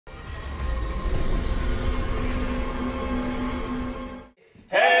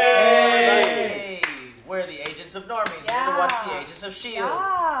Agents of S.h.i.E.L.D.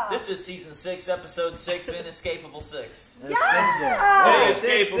 Yeah. This is season 6, episode 6, Inescapable 6. Yeah.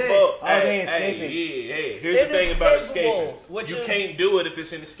 Inescapable. They escaping. Hey, here's the thing about escaping. You can't do it if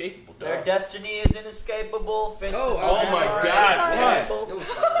it's inescapable, dog. Their destiny is inescapable. Oh my God.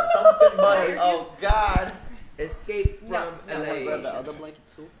 Oh God. Escape from LA. The other blanket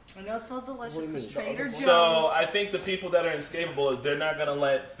too? I know it smells delicious because Trader Joe's. So I think the people that are inescapable, they're not going to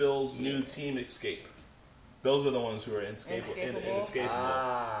let Phil's new team escape. Those are the ones who are inescapable.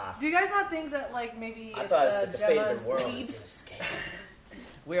 Do you guys not think that, like, maybe I thought it's the fate of Gemma's the world lead? is inescapable.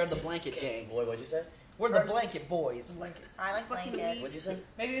 We are the blanket gang. Boy, what'd you say? We're the blanket boys. I like blankets. What'd you say?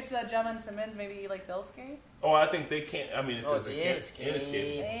 Maybe it's Gemma and Simmons. Maybe like they'll escape. Oh, I think they can't. I mean, it says it's they can't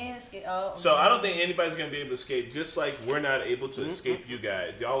inescape. Oh, so I don't think anybody's gonna be able to escape. Just like we're not able to escape you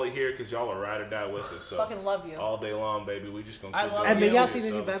guys. Y'all are here because y'all are ride or die with us. So fucking love you all day long, baby. We just gonna. Hey, man, y'all seen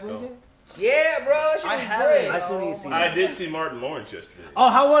the new Bad Boys yet? Yeah, bro. I haven't. I still need to see it. I did see Martin Lawrence yesterday. Oh,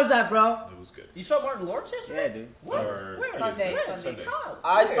 how was that, bro? It was good. You saw Martin Lawrence yesterday? Yeah, dude. Where? Sunday.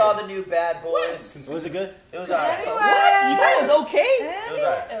 I saw the new Bad Boys. Was it good? It was alright. Anyway, What? You thought it was okay? It was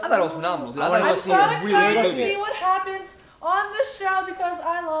alright. I thought it was phenomenal, dude. I thought it I'm was so really excited to good. see what happens on the show because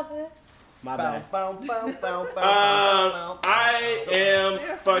I love it. My bad. I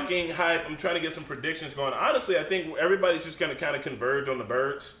am fucking hype. I'm trying to get some predictions going. Honestly, I think everybody's just gonna kind of converge on the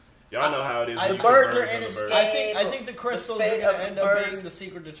birds. Y'all know how it is. The birds are in I think the crystals are fate going of to end the up birds being the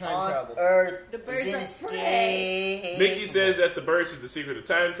secret to time on travel. Earth The birds is are inescapable. Mickey says that the birds is the secret of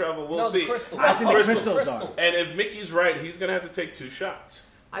time travel. We'll see. The crystals. I think the crystals are. And if Mickey's right, he's gonna have to take 2 shots.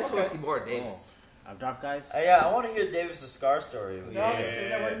 I just want to see more of Davis. I'm drop, guys. Yeah, I want to hear Davis' Scar story. No,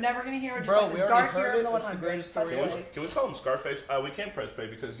 we're never gonna hear it. Just Bro, like we the already dark heard hero it. in the It's the 100. greatest story That's ever. it. Can we call him Scarface? We can't press play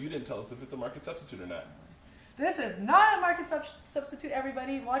because you didn't tell us if it's a market substitute or not. This is not a market substitute,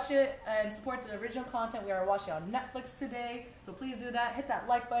 everybody. Watch it and support the original content. We are watching on Netflix today, so please do that. Hit that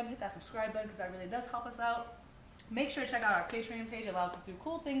like button, hit that subscribe button, because that really does help us out. Make sure to check out our Patreon page. It allows us to do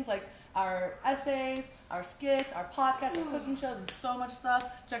cool things like our essays, our skits, our podcasts, our cooking shows, and so much stuff.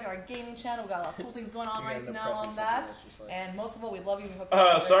 Check out our gaming channel. We got a lot of cool things going on right now on that. And most of all, we love you. We hope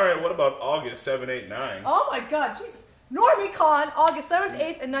you Sorry, what about August 7, 8, 9? Oh my God, Jesus. NormieCon, August 7th,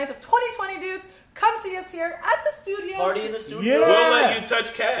 8th, and 9th of 2020, dudes. Come see us here at the studio. Party in the studio. Yeah. We'll let you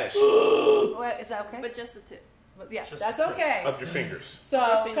touch cash Wait, is that okay? But just the tip. But yeah, Just that's the tip okay. of your fingers. So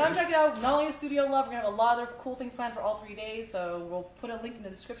Your come fingers. check it out. Not only the studio love, we're gonna have a lot of other cool things planned for all 3 days. So we'll put a link in the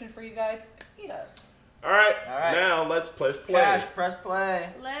description for you guys. Meet us. All right, Alright. now let's press play. Cash, press play.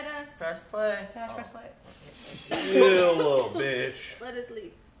 Let us. Press play. Cash, press play. You little bitch. Let us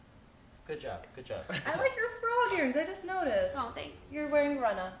leave. Good job. Good job. I like your frog earrings. I just noticed. Oh, thanks. You're wearing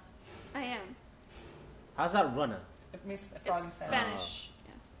Rana. I am. How's that running? It means frog It's in Spanish.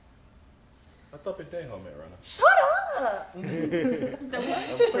 I thought Pendejo meant runner. Shut up! The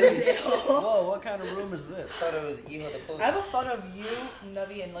what? Whoa, what kind of room is this? I thought it was Hijo de Puta. I have a photo of you,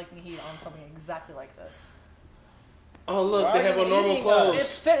 Navi, and like Nahid on something exactly like this. Oh, look, Why they have are on you normal eating clothes.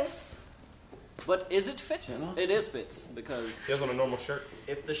 It's Fitz. But is it Fitz? It is Fitz because He has on a normal shirt.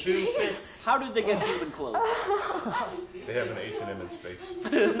 If the shoe fits. how did they get human clothes? They have an H&M in space.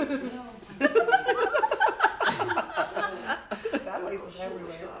 That place is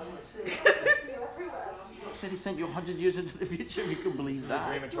everywhere. Said he sent you 100 years into the future. You can believe that.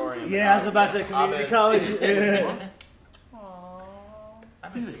 Dreamatorium. Yeah, I was about to say community college. Aww. I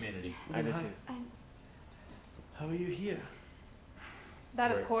miss community. I did too. How are you here?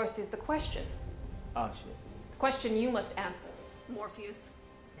 That, of course, is the question. Oh, shit. The question you must answer. Morpheus.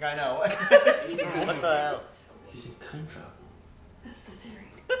 I know. What the hell? Using time travel. That's the theory.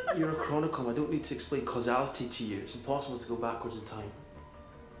 You're a chronicom. I don't need to explain causality to you. It's impossible to go backwards in time.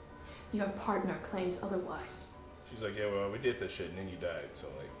 Your partner claims otherwise. She's like, yeah, well, we did this shit and then you died, so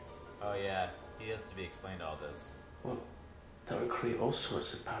like. Oh yeah, he has to be explained all this. Well, that would create all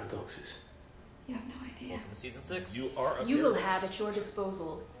sorts of paradoxes. You have no idea. Welcome to season 6. You are a You will hero. have at your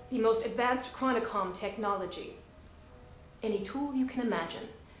disposal the most advanced chronicom technology. Any tool you can imagine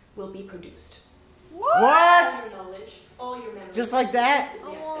will be produced. What? All your knowledge, all your memories. Just like that? I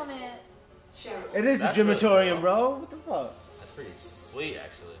want it. Share it. It is the That's really Dreamatorium, cool. bro. What the fuck? That's pretty sweet,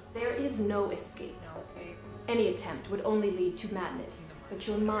 actually. There is no escape. No escape. Any attempt would only lead to madness, but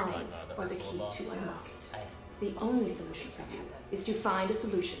your minds are the key to unlock it. The only solution for you is to find a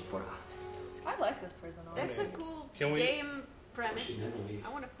solution for us. I like this prison. That's a cool Can we- game premise. I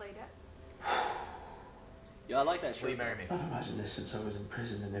want to play that. Yeah, I like that Will you shirt. marry me? I've imagined this since I was in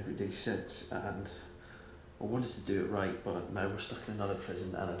prison and every day since, and I wanted to do it right, but now we're stuck in another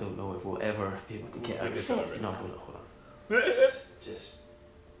prison, and I don't know if we'll ever be able to get out of it. No, hold on. Just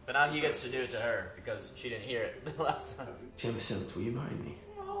But now he gets to do it to her because she didn't hear it the last time. Simmons, will you marry me?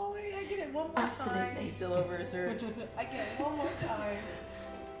 Oh, wait, I get it one more time. Absolutely. He's still over his search. I get it one more time.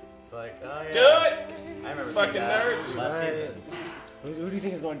 It's like, oh yeah. Do it! I remember Fucking seeing that nerds. last Right. season. Who do you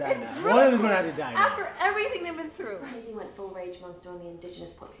think is going to die It's now? real One of them is going to have to die now. After everything they've been through. Crazy went full rage monster on the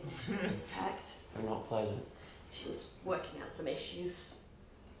indigenous population. Attacked. They're not pleasant. She was working out some issues.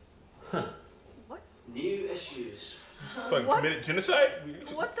 What? New issues. Fucking What? committed genocide?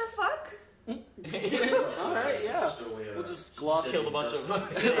 What the fuck? Alright, yeah. We'll just gloss Killed a bunch of.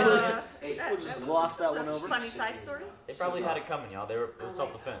 We'll just gloss that one a over. Funny side story. They probably had it coming, y'all. It was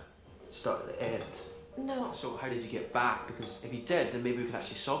self-defense. Start at the end. No. So how did you get back? Because if you did, then maybe we could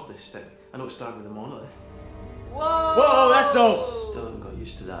actually solve this thing. I know it started with a monolith. Whoa! Whoa, that's dope. Still haven't got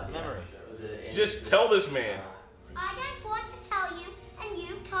used to that yet. Memory. Just tell this man. I don't want to tell you, and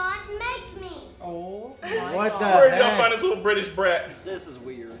you can't make me. Oh, What the Where did y'all heck? find this little British brat? This is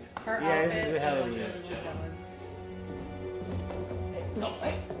weird. Her Yeah, this outfit is a hell of a really year. jealous.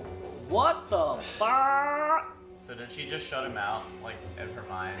 What the fuck? So did she just shut him out, like, in her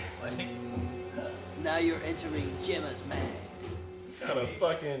mind? Like, Now you're entering Gemma's man. Kind of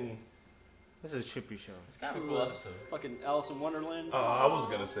fucking. This is a trippy show. it's kind of a cool episode. Fucking Alice in Wonderland. Oh, I was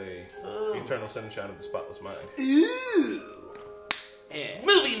gonna say Eternal Sunshine of the Spotless Mind. Ooh. Yeah.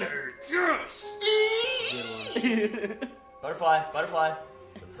 Movie nerds. Yes. Butterfly, butterfly.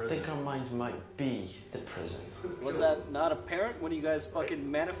 The I prison. think our minds might be the prison. Was that not apparent when you guys fucking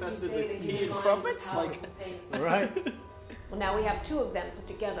manifested the tea and crumpets? Like, right? Well, now we have two of them put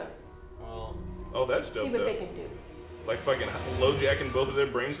together. Well, Oh, that's See dope what they though. can do. Like fucking low jacking both of their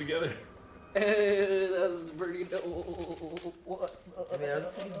brains together. That was pretty dope. What? I mean,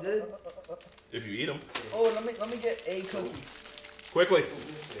 everything's good. If you eat them Oh, let me get a cookie. quickly.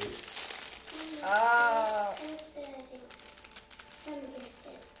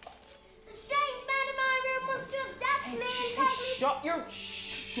 The strange man in my room wants to abduct me and take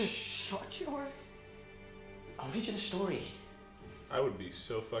me. Shut your... I'll read you the story. I would be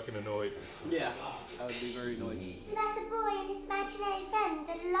so fucking annoyed. Yeah, I would be very annoyed. So that's a boy and his imaginary friend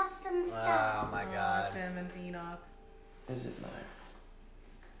that are lost on the oh star. my Oh, god. Sam and Enoch. Is it now?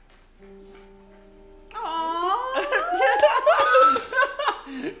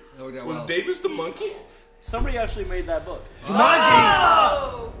 Was Davis the monkey? Somebody actually made that book.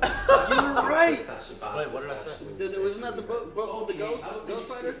 Oh! You're right. That's about Wait, what did I say? Wasn't that the book with the ghost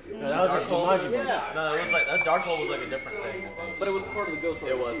Rider? No, that was a Jumanji book. Yeah, No, it was like that. Dark Hole was like a different thing. I think. but it was part of the Ghost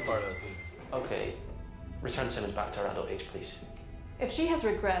Rider. It was season. part of the season. Okay. Return Simmons back to her adult age, please. If she has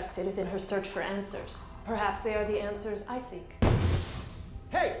regressed, it is in her search for answers. Perhaps they are the answers I seek.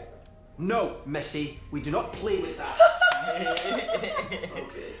 Hey! No, Missy. We do not play with that.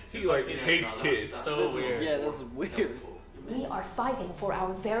 Okay. He like hates kids. So weird. Yeah, that's weird. We are fighting for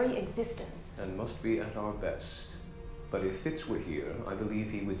our very existence. And must be at our best. But if Fitz were here, I believe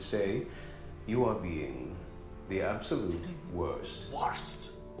he would say, you are being the absolute worst.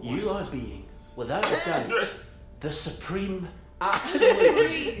 Worst. You are being, without a doubt, the supreme,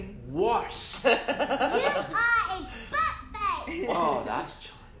 absolute worst. You are a buttface. Oh, that's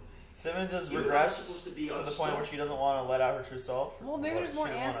charming. Simmons has You are regressed supposed to to be the on point where stop. she doesn't want to let out her true self. Well, maybe Or there's more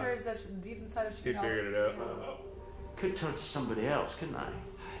she didn't wanna- answers that's deep inside of He figured it out. Could turn to somebody else, couldn't I?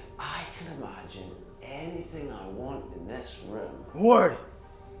 I can imagine anything I want in this room. Word.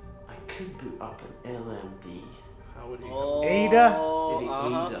 I could boot up an LMD. How would he? Ada?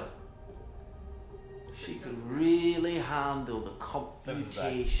 Maybe Ada. She could really handle the Simmons is back.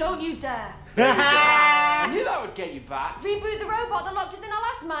 computation. Don't you dare! I knew that would get you back. Reboot the robot that locked us in our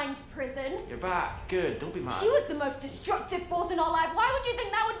last mind prison. You're back. Good. Don't be mad. She was the most destructive force in our life. Why would you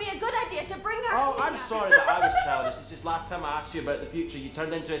think that would be a good idea to bring her? Oh, I'm sorry that I was childish. It's just last time I asked you about the future, you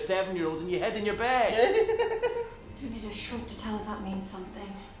turned into a 7-year-old and you hid in your bed. You need a shrink to tell us that means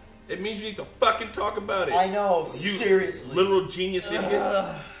something. It means you need to fucking talk about it. I know. You Seriously. literal genius idiot.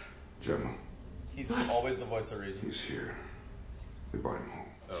 Gemma, He's always the voice of reason. he's here. We brought him home.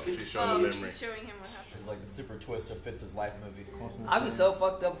 Oh, she's showing Oh, the memory. she's showing him what happened. It's like the super twist of Fitz's life movie. I'd be so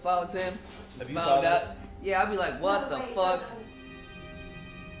fucked up if I was him. Have you Found saw out. this? Yeah, I'd be like, what the fuck?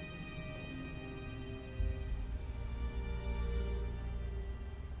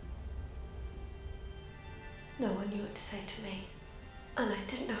 No one knew what to say to me, and I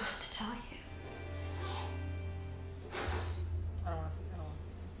didn't know how to tell you. I don't want to see. I don't want to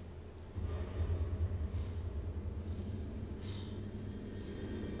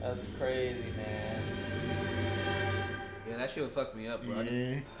see. That's crazy, man. Yeah, that shit would fuck me up, bro. You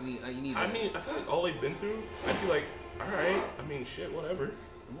need I mean, I feel like all they've been through, I'd be like, alright, I mean, shit, whatever.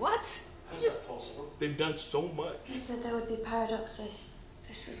 what? How's that possible? They've done so much. You said there would be paradoxes.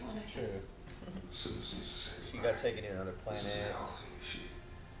 This was one of True. Citizens, She got taken to another this is planet. healthy.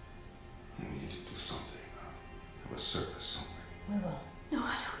 We need to do something. Have a service, something. We will. No,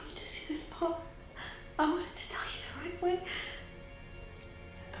 I don't want you to see this part. I wanted to tell you the right way.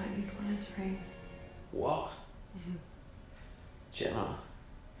 I don't need one as ring. What? Gemma,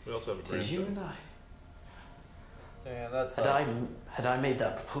 We also have a did you grandson. and I? Damn, that's. Had I made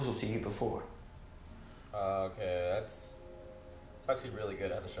that proposal to you before? Okay, that's. It's actually really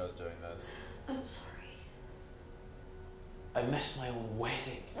good how the show's doing this. I'm sorry. I missed my own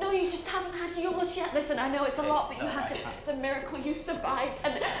wedding. No, you just haven't had yours yet. Listen, I know it's a lot, but you no, had to. I- It's a miracle you survived,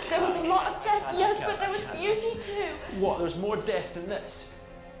 and there was a lot of death, yes, but there was beauty too. What? There's more death than this?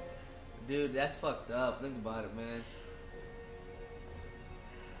 Dude, that's fucked up. Think about it, man.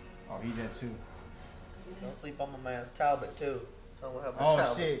 Oh, he did too. Don't sleep on my man's Talbot too. Don't have my Oh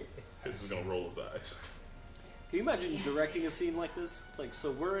Talbot. shit. Fitz is gonna roll his eyes. Can you imagine directing a scene like this? It's like,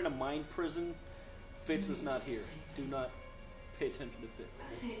 so we're in a mind prison. Fitz is not here. Do not pay attention to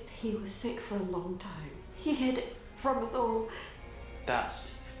Fitz. He was sick for a long time. He hid it from us all.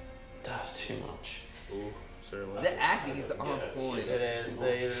 That's too much. Ooh, Sarah. The acting is on point. It is.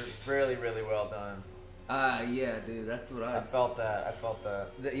 They're really, really well done. Yeah, dude, that's what I felt that. I felt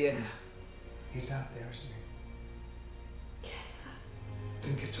that. Yeah. He's out there, isn't he? Yes, sir.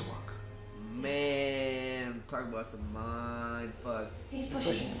 Then get to work. Man, talk about some mind fucks. He's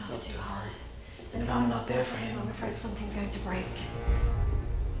pushing himself too hard. And if I'm not there for him, I'm afraid something's going to break.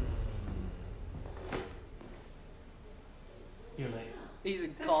 You're late. He's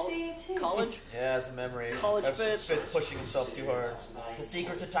in See you too. college? Yeah, it's a memory. College That's Fitz. Fitz pushing himself too hard. The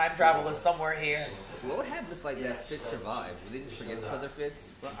secret to time travel is somewhere here. What would happen if like that Fitz survived? Would they just forget this other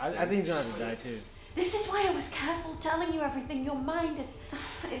Fitz? I think he's gonna have to die too. This is why I was careful telling you everything. Your mind is...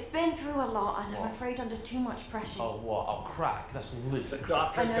 It's been through a lot, and I'm afraid under too much pressure. Oh, what? I'll crack. That's loose. The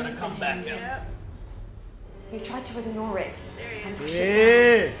doctor's I know gonna you've come been back here. in. Yep. You tried to ignore it. There he And is. push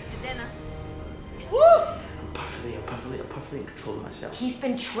it Yeah. To dinner. I'm perfectly in control of myself. He's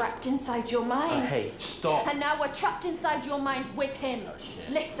been trapped inside your mind. Hey, stop. And now we're trapped inside your mind with him. Oh, shit.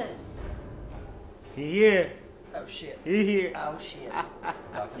 Listen. He here. Oh shit. He here. Oh shit.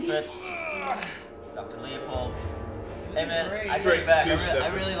 Dr. Fitz. Dr. Leopold. Hey man, I take it back. I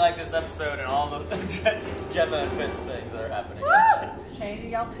really like this episode and all the Gemma and Fitz things that are happening. Changing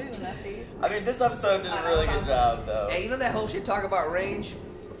y'all too, messy. I mean, this episode did a really good job though. Hey, you know that whole shit talk about range?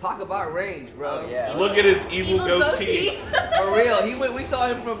 Talk about range, bro. Oh, yeah. Look at his evil goatee. For real, we saw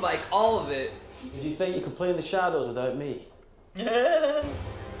him from like all of it. Did you think you could play in the shadows without me? My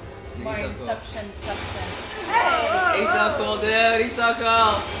He's so cool. inception. He's so cool, dude. He's so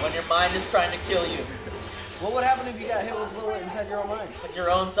cool. When your mind is trying to kill you. What would happen if you got hit with a bullet inside your own mind? It's like your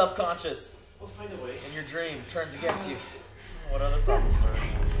own subconscious. We'll find a way. In your dream turns against you. What other problems are there?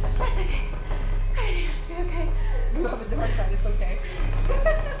 That's okay. Everything has to be okay. You have a dark side, it's okay.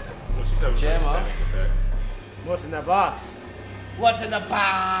 Gemma. What's in that box? What's in the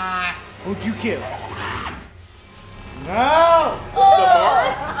box? Who'd you kill? No!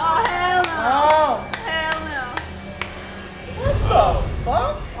 Oh, hell no. Oh! Hell no. What the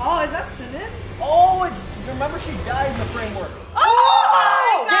fuck? Oh, is that Simmons? Oh, it's. Remember she died in the framework.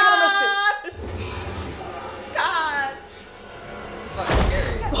 Oh! Damn it, I missed it. God! Fucking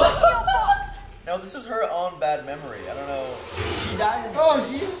scary. No, this is her own bad memory. I don't know. She died in the Oh,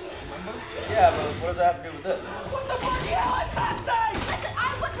 you? Yeah, but what does that have to do with this? What the fuck? Yeah, it's that thing! Listen,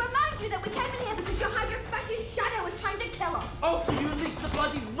 I would remind you that we came in here because your higher fascist shadow was trying to kill us. Oh, so you released the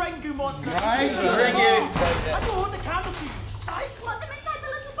bloody Rengu monster? Right? Bring it. I don't want the candle to you. I put them inside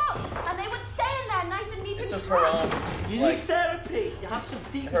the little box, and they would stay in there nice and neat It's and just her own, You like, need therapy. You have some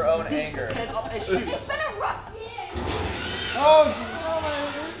deep, her own deep anger. pent-up issues. It's been a rough year. Oh,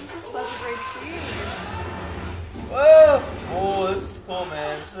 This is such a great scene. Whoa! Oh, this is cool,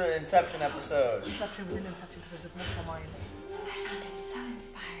 man. This is an Inception episode. Inception within Inception because there's just multiple minds. I found him so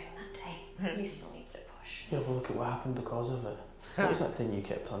inspiring that day. You still need to push. Yeah, well, look at what happened because of it. What was that thing you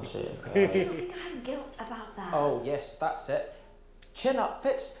kept on saying? I don't think I have guilt about that. Oh, yes, that's it. Chin up,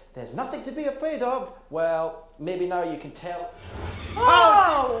 Fitz. There's nothing to be afraid of. Well, maybe now you can tell.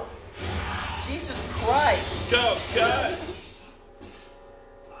 Oh! Jesus Christ! Go, God!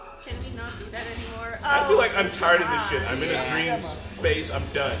 Can we not do that anymore? I feel like I'm this tired is of this shit. I'm in a hard. dream space. I'm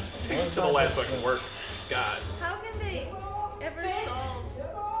done. Take it to the lab fucking work. God. How can they ever solve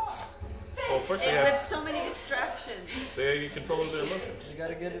Well, first they it with have so many distractions? they control their emotions. You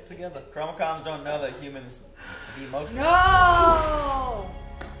gotta get it together. Chromocoms don't know that humans be emotional. No!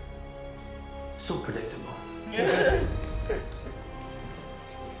 So predictable.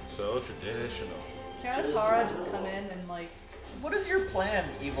 So traditional. Can't Tara just come in and like What is your plan,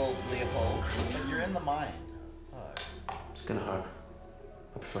 evil Leopold? Like, you're in the mind. It's gonna hurt.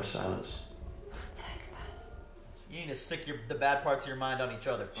 I prefer silence. You need to stick the bad parts of your mind on each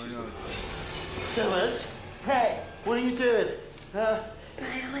other. Simmons, hey, what are you doing?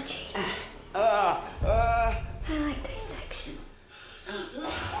 Biology. I like dissection.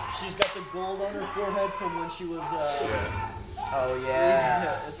 She's got the gold on her forehead from when she was. Oh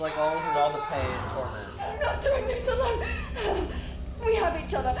yeah. It's like all the pain and torment. I'm not doing this alone. We have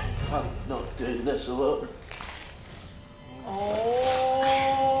each other. I'm not doing this alone.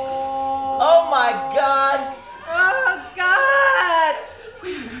 Oh my God! Oh God!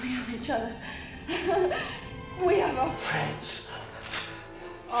 We don't only have each other. We have our friends.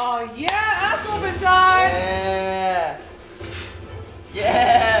 Oh yeah, ass whooping time! Yeah!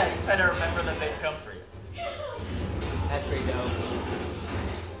 Yeah! You just had to remember that they'd come for you. That's pretty dope.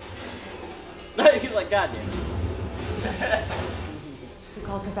 He's like, God damn it. You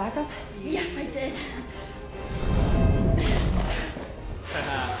called for backup? Yes, I did.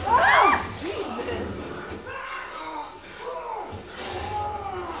 Oh, Jesus!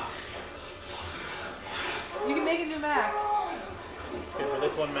 You can make a new Mac. Okay, for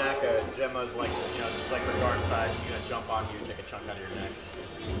this one, Mac, Gemma's like, just like her guard size. She's gonna jump on you and take a chunk out of your neck.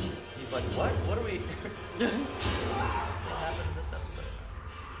 He's like, what? What are we? What happened in this episode?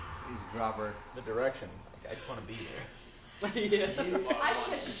 He's a dropper. The direction. Like, I just want to be there. I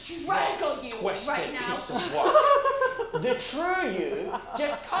should strangle you right now. Piece of work. The true you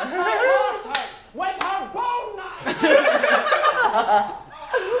just cut my heart out with her bone knife.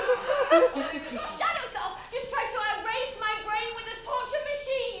 Shadow self just tried to erase my brain with a torture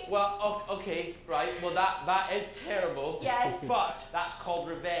machine. Well, okay, right. Well, that is terrible. Yes. But that's called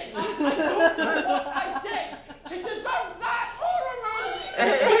revenge. I don't know what I did to deserve that horror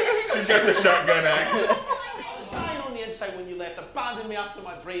movie. She's got the shotgun axe. Dying on the inside when you left, abandoned me after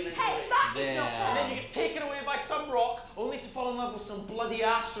my brain injury. Hey, that is not And then you get taken away by some rock, only to fall in love with some bloody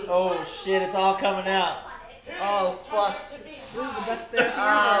asteroid. Oh shit! It's all coming out. Oh fuck! This is the best therapy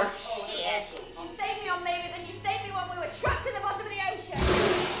Oh ever. shit. You saved me on Maybe, then you saved me when we were trapped in the bottom of the ocean.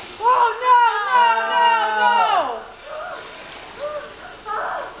 Oh no!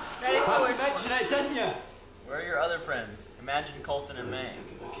 You mentioned it, didn't you? Where are your other friends? Imagine Coulson and May.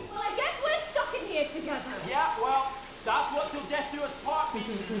 Well, I guess we're stuck in here together. Yeah, well, that's what till death do us part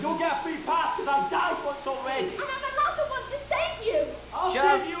means. You don't get a free pass because I've died once already. And I'm allowed to want to save you. I'll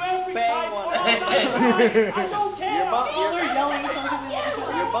Just save you every bang time. one. I don't care. You're yelling.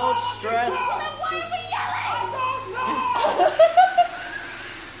 You're both stressed. Well, then why are we yelling?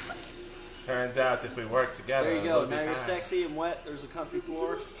 Turns out if we work together, There you go. we'll be Now you're fine. sexy and wet. There's a comfy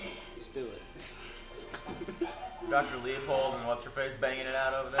floor. Let's do it. Dr. Leopold and what's her face banging it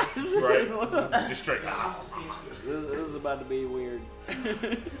out over there. Right. Just straight. This is about to be weird.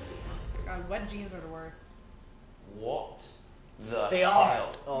 God, wet jeans are the worst. What the They are.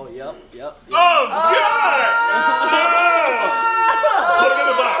 hell? Oh, yep. Oh, God! Oh! Put him in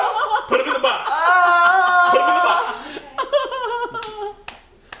the box. Put him in the box. Put him in the box.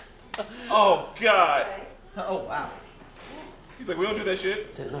 Oh, God. Oh wow. He's like, we don't do that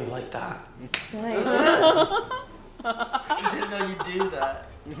shit. Didn't know you like that. I didn't know you do that.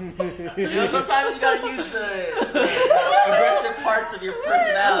 Sometimes you gotta use the aggressive parts of your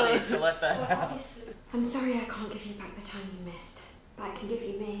personality to let that out. I'm sorry I can't give you back the time you missed, but I can give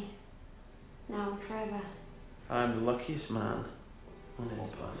you me. Now and forever. I'm the luckiest man on any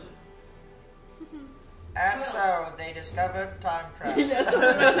planet. And so they discovered time travel.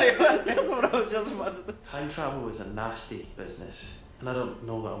 That's what I was just about to say. Time travel is a nasty business, and I don't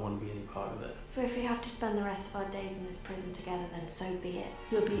know that I want to be any part of it. So if we have to spend the rest of our days in this prison together, then so be it.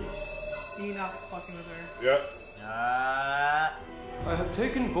 You'll be... Enoch's fucking with her. Yep. I have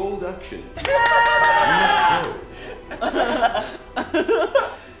taken bold action.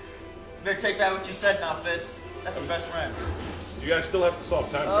 Better take back what you said now, Fitz. That's your best friend. You guys still have to solve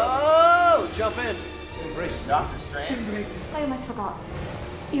time travel. Oh, jump in. Embrace Dr. Strange. I almost forgot.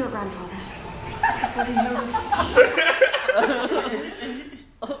 Your grandfather.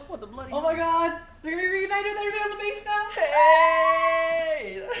 What the bloody... Oh my god! They're gonna be reunited, they're on the base now!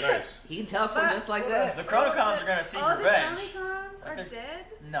 Hey! Nice. He can teleport just like that. The Chronocons are gonna seek All revenge. the Chronicons are dead?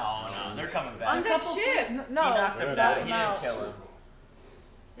 No, they're coming back. On that ship! No, He knocked They're him dead. down. He didn't kill him.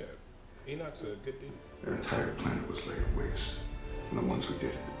 Yeah. Enoch's a good dude. Their entire planet was laid waste. And the ones who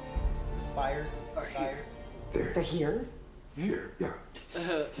did it, The spires? they're here? here. Yeah.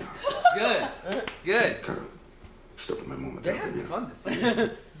 Good. Good. Kind of stepped in my moment. They're there, having you know. fun this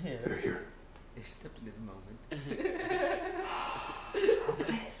season. They're here. They stepped in this moment.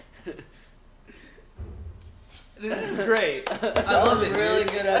 This is great. I love it. Really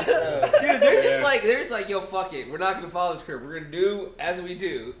good episode. Dude, they're just like, yo, fuck it. We're not gonna follow this script. We're gonna do as we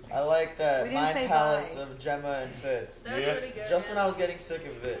do. I like that We didn't mind say palace bye. of Gemma and Fitz. That was really good. Just when I was getting sick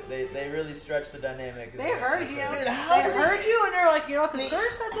of it, they really stretched the dynamic. They heard you. Dude, They heard you, and they're like, you know, because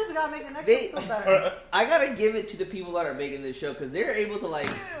Serge said this, we gotta make the next episode better. I gotta give it to the people that are making this show because they're able to like,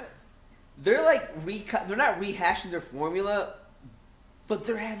 they're like they're not rehashing their formula, but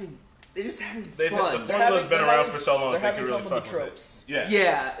they're just having fun. The formula's been around for so long. They're I think having you really fun with fuck the with tropes. it.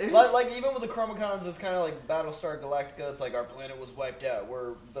 Yeah. Yeah. Like even with the Chromicons, it's kind of like Battlestar Galactica. It's like our planet was wiped out.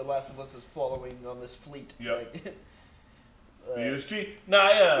 Where the Last of Us is following on this fleet. Yep. Like, USG. No,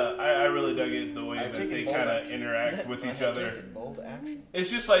 I really dug it the way I've that taken they bold kind of action. interact with each other. taken bold action. It's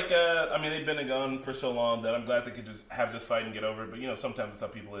just like I mean they've been and gone for so long that I'm glad they could just have this fight and get over it. But you know sometimes it's how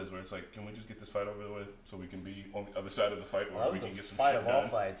people is where it's like, can we just get this fight over with so we can be on the other side of the fight where That we was can the get some fight shit of all done.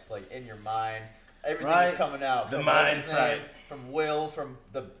 fights, like in your mind. Everything Right. was coming out. The From mind what's his fight. name, from Will, from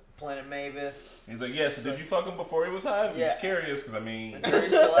the planet Maveth. He's like, yeah. So did you fuck him before he was high? I'm Yeah. just curious because I mean, The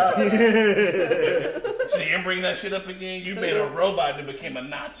jury's still out. so you didn't bring that shit up again. You made a robot that became a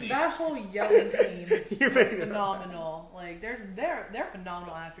Nazi. That whole yelling scene was phenomenal. Like, they're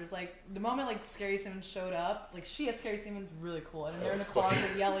phenomenal actors. Like, the moment like Scary Simmons showed up, like she as Scary Simmons, really cool. And they're in the closet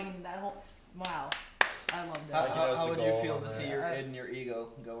yelling. That whole I loved it. How would you feel on to see your id and your ego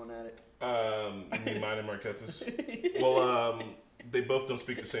going at it? You mean mine and Marquette's? Well, they both don't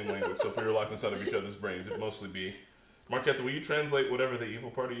speak the same language, so if we were locked inside of each other's brains, it'd mostly be Marquette, will you translate whatever the evil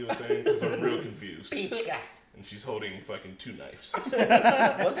part of you was saying? Because I'm real confused. Peach guy. And she's holding fucking 2 knives.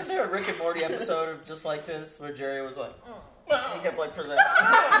 Wasn't there a Rick and Morty episode of just like this where Jerry was like, he kept like presenting.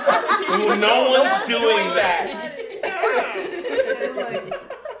 Well, no one's doing that.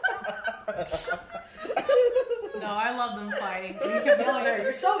 No, I love them fighting. And you kept yelling at her,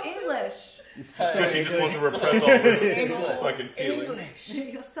 you're so English. Because she just wants to repress all this fucking feelings.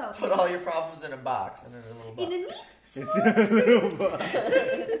 You're so Put all your problems in a box and in a little box. So it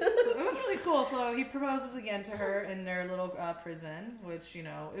was really cool. So he proposes again to her in their little prison, which, you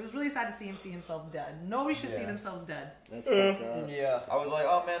know, it was really sad to see him see himself dead. Nobody should see themselves dead. Yeah. I was like,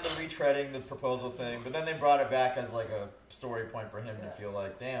 oh man, they're retreading the proposal thing, but then they brought it back as like a story point for him to feel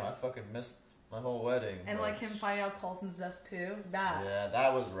like, damn, I fucking missed my whole wedding. And like him finding out Coulson's death too. Yeah,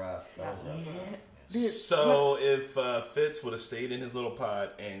 that was rough. That was rough. So if Fitz would have stayed in his little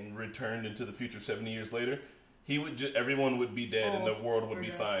pod and returned into the future 70 years later, he would everyone would be dead and the world would be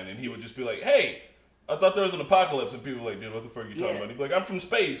fine, and he would just be like, "Hey, I thought there was an apocalypse," and people were like, "Dude, what the fuck are you talking about?" He'd be like, "I'm from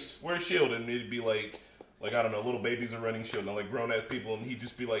space. Where's S.h.i.e.L.D?" And it'd be like I don't know, little babies are running S.h.i.E.L.D. and like grown ass people, and he'd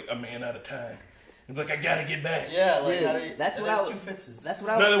just be like a man out of time. He'd be like, "I gotta get back." Yeah, like Dude, how do you, that's and what there's I two was- Fitzes. that's what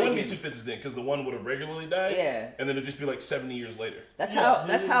I was No, there thinking. wouldn't be 2 Fitzes then, because the one would have regularly died. Yeah. And then it'd just be like 70 years later. That's how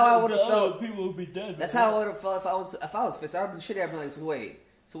I would have felt. People would be dead. That's how I would have felt if I was Fitz. I would have been shitty. I'd be like, so wait.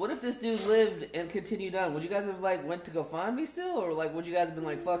 So what if this dude lived and continued on? Would you guys have like went to go find me still, or like would you guys have been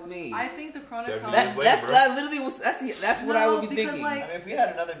like, fuck me? I think the Chronicon. That literally was that's what I would be because, thinking. like- I mean, if we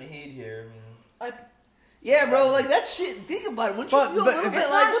had another Naheed here, I mean, Yeah, bro, like that shit. Think about it. Wouldn't you feel a little bit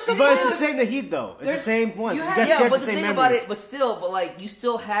like? What the But it's the fuck? same Naheed though. It's the same one. You Yeah, guys share but the the same thing memories. about it, but like you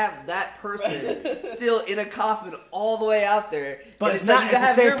still have that person still in a coffin all the way out there. But And it's like not. you It's the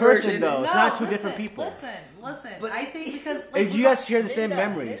have same your person version. though. It's not two different people. Listen. I think because If you guys share the same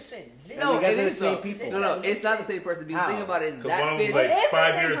memories. No, you guys it are the is same though. people. No, it's not the same person. Because the thing about it is Because that one was Fitz, like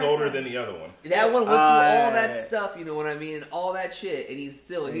 5 years older than the other one. that one went through all that yeah. stuff, you know what I mean, all that shit, and he's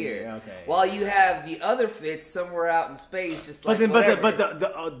still here. Yeah, okay. While you have the other Fitz somewhere out in space, just like But whatever.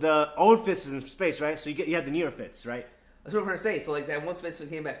 the old Fitz is in space, right? So you have the newer Fitz, right? That's what I'm trying to say. So like that one Fitz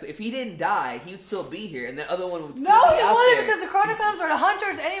came back. So if he didn't die, he would still be here, and that other one would still No, be he out wouldn't there. because the Chronicons are the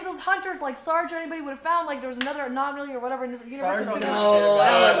hunters. Any of those hunters, like Sarge or anybody, would have found like there was another anomaly or whatever in this universe. Sarge Look,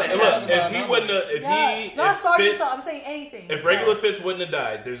 if he wouldn't have, not Sarge Fitz, himself. I'm saying anything. if regular Fitz wouldn't have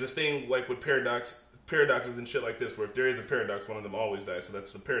died, there's this thing like with paradoxes and shit like this, where if there is a paradox, one of them always dies. So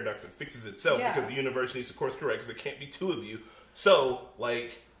that's the paradox that fixes itself Yeah. because the universe needs to course correct because it can't be 2 of you. So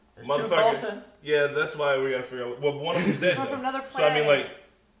like, There's motherfucker, 2 Coulsons. yeah, that's why we gotta figure out. Well, one of them's dead. Or though. from another So I mean, planet. like,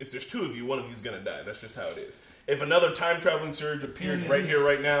 if there's 2 of you, one of you's gonna die. That's just how it is. If another time traveling surge appeared right here,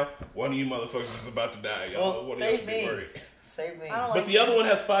 right now, one of you motherfuckers is about to die. Y'all, Well, one of y'all save should be me. worried. Save me. But the other one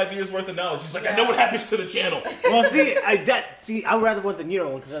has 5 years worth of knowledge. He's like, I know what happens to the channel. Well, I would rather want the newer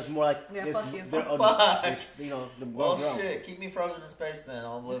one because that's more like Yeah, fuck you. they're- Fuck. you know, the Well, well-grown. shit. Keep me frozen in space then.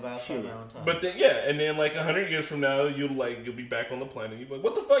 I'll live outside my own time. But then, yeah, and then like 100 years from now, you'll be back on the planet. You'll be like,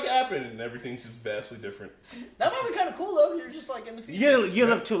 what the fuck happened? And everything's just vastly different. That might be kind of cool though. You're just like in the future. You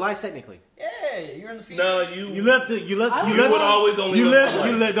live 2 lives technically. Yeah, you're in the future. No, You live the would always only you live live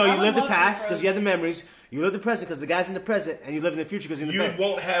one life. you live the past because you have the memories. You live the present because the guy's in the present, and you live in the future because you're in the present. You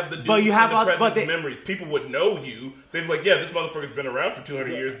won't have the dudes but you have in the all, present's memories. People would know you. They'd be like, yeah, this motherfucker's been around for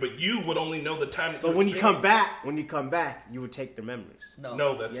 200 years, but you would only know the time that. But when you come back, you would take their memories.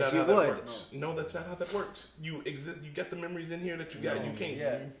 No, that's not how that works. No, that's not how that works. You exist. You get the memories in here that you got. You can't.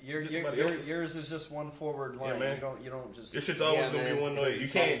 Yeah, yours is just one forward line. Yeah, man. You don't just. Your shit's always gonna be one way. You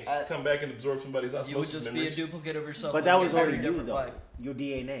can't come back and absorb somebody's osmosis memories. You would just be a duplicate of yourself. But that was already you, though. Your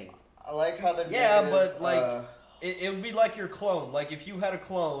DNA. I like how the but like it would be like your clone. Like if you had a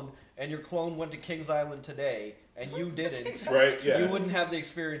clone and your clone went to Kings Island today and you didn't, right? Yeah, you wouldn't have the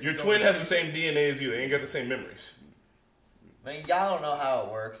experience. Your twin has the same DNA as you. They ain't got the same memories. I mean, y'all don't know how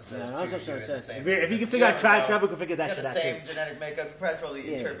it works. If you can figure out time travel, you can figure that shit out. The same genetic makeup, you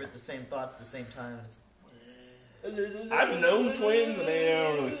probably interpret the same thoughts at the same time. I've known twins, and they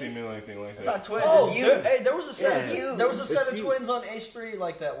don't really seem anything like that. It's not twins. Oh, there was a set. There was a set of twins on H3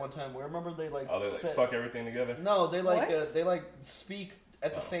 like that one time. Where remember they like. Oh, they like fuck everything together. No, they like speak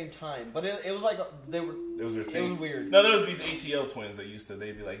at the same time, but it was like they were. It was their thing. It was weird. No, there was these ATL twins that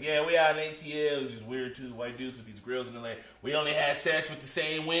they'd be like, yeah, we out in ATL, which is weird too. White dudes with these grills, and they're like, we only had sex with the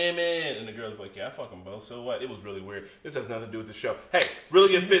same women, and the girls be like, yeah, I fuck them both. So what? It was really weird. This has nothing to do with the show. Hey, really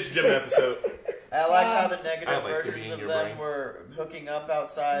good Fitz-Jim episode. I like how the negative versions of them were hooking up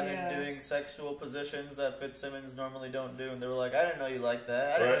outside and doing sexual positions that Fitz-Simmons normally don't do, and they were like, I didn't know you liked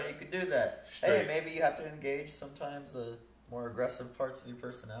that. I didn't know you could do that. Hey, maybe you have to engage sometimes the more aggressive parts of your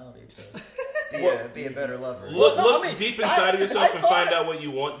personality to be a better lover. Look deep inside of yourself and find out what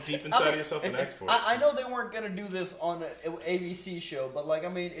you want deep inside of yourself and ask for it. I know they weren't gonna do this on an ABC show, but like I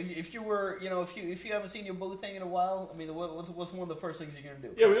mean, if you were, if you haven't seen your boo thing in a while, I mean, what's one of the first things you're gonna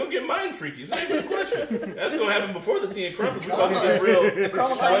do? Yeah, we're gonna get mind freaky. That's a good question. That's gonna happen before the Tea and Crumpets. We're about to get real. They're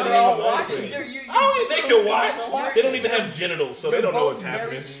all watching. I don't think they can watch. They don't even have genitals, so they don't know what's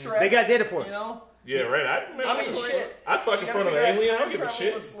happening. They got data ports. Yeah, right. I mean, shit. I fuck in front of an alien. I don't give a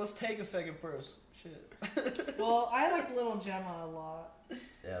shit. Let's take a second first. Shit. Well, I liked little Gemma a lot.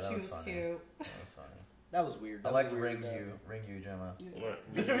 Yeah, that she was was funny. cute. That was funny. That was weird. I like Ring You, Gemma.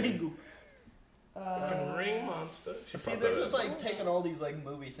 Ring Ring monster. See, they're just like taking all these like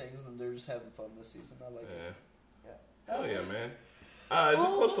movie things and they're just having fun this season. I like it. Yeah. Hell yeah, man. Is it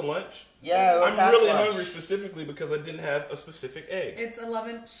close to lunch? Yeah, we're I'm past really lunch. hungry specifically because I didn't have a specific egg. It's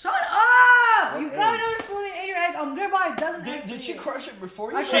 11. Shut up! You gotta know to spoon ate your egg. I'm gonna buy a dozen eggs. Did she crush it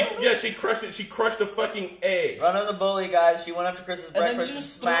before you? She crushed it. She crushed a fucking egg. Run as a bully, guys. She went up to Chris's breakfast and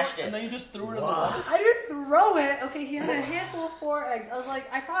smashed it. And then you just threw it in the water. I didn't throw it. Okay, he had a handful of 4 eggs.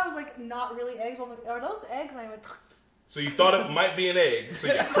 I thought it was like not really eggs. But I'm like, are those eggs? And I went. So you thought it might be an egg, so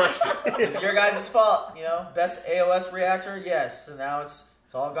you crushed it. It's your guys' fault, Best AOS reactor, yes. So now it's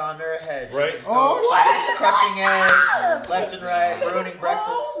all gone to her head. Right? Crushing eggs, left and right, ruining breakfast.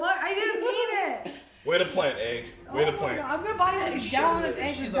 Oh my! I didn't mean it. Way to plant, egg. Way to plant. I'm gonna buy a gallon of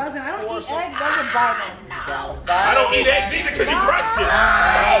eggs. It doesn't. I don't eat eggs. Doesn't buy them. I don't eat eggs either because you crushed it.